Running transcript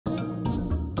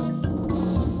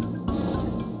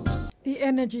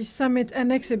Energy Summit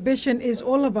and exhibition is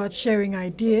all about sharing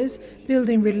ideas,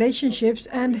 building relationships,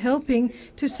 and helping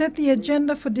to set the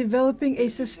agenda for developing a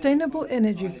sustainable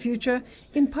energy future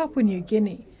in Papua New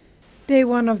Guinea. Day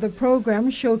one of the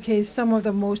program showcased some of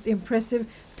the most impressive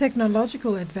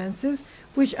technological advances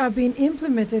which are being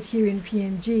implemented here in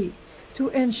PNG to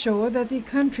ensure that the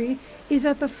country is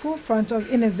at the forefront of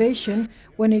innovation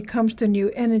when it comes to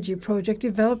new energy project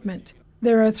development.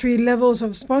 There are 3 levels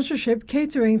of sponsorship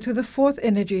catering to the 4th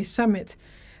Energy Summit.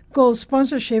 Gold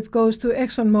sponsorship goes to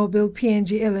ExxonMobil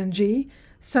PNG LNG,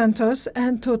 Santos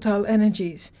and Total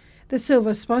Energies. The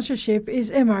silver sponsorship is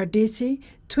MRDC,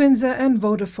 Twinza and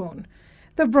Vodafone.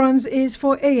 The bronze is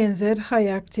for ANZ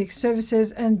High-Arctic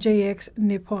Services and JX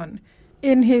Nippon.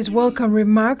 In his welcome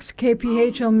remarks,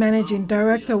 KPHL Managing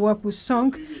Director Wapu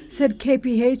Sonk said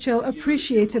KPHL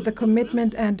appreciated the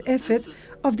commitment and effort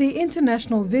of the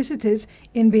international visitors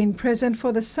in being present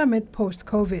for the summit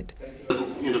post-COVID.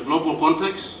 In a global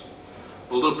context,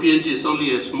 although PNG is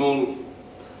only a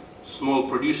small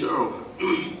producer of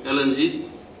LNG,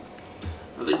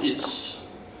 I think its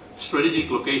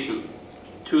strategic location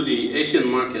to the Asian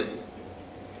market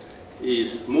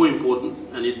is more important,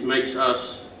 and it makes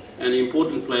us an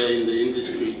important player in the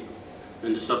industry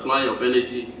and the supply of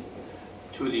energy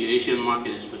to the Asian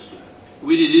market especially.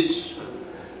 With its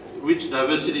rich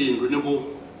diversity in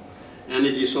renewable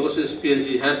energy sources,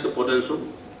 PNG has the potential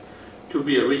to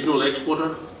be a regional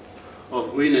exporter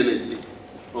of green energy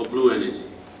or blue energy,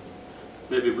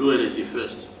 maybe blue energy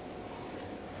first,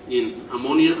 in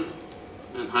ammonia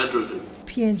and hydrogen.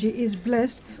 PNG is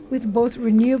blessed with both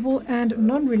renewable and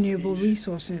non-renewable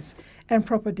resources, and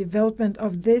proper development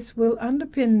of this will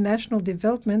underpin national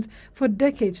development for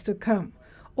decades to come.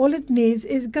 All it needs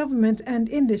is government and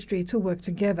industry to work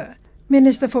together.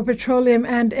 Minister for Petroleum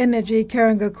and Energy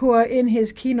Karangakua, in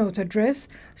his keynote address,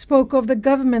 spoke of the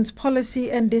government's policy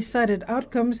and decided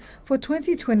outcomes for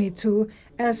 2022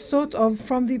 as sort of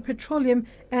from the petroleum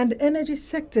and energy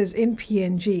sectors in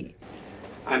PNG.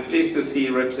 I'm pleased to see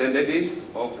representatives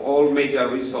of all major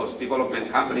resource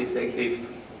development companies active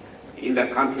in the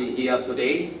country here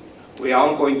today. We are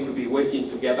all going to be working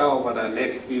together over the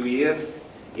next few years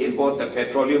in both the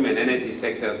petroleum and energy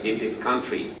sectors in this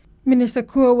country. Minister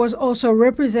Kua was also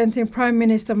representing Prime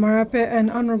Minister Marape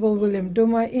and Honourable William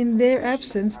Duma in their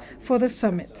absence for the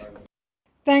summit.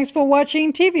 Thanks for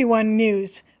watching TV1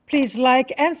 News. Please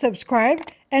like and subscribe,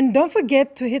 and don't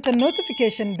forget to hit the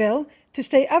notification bell to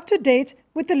stay up to date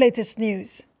with the latest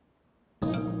news.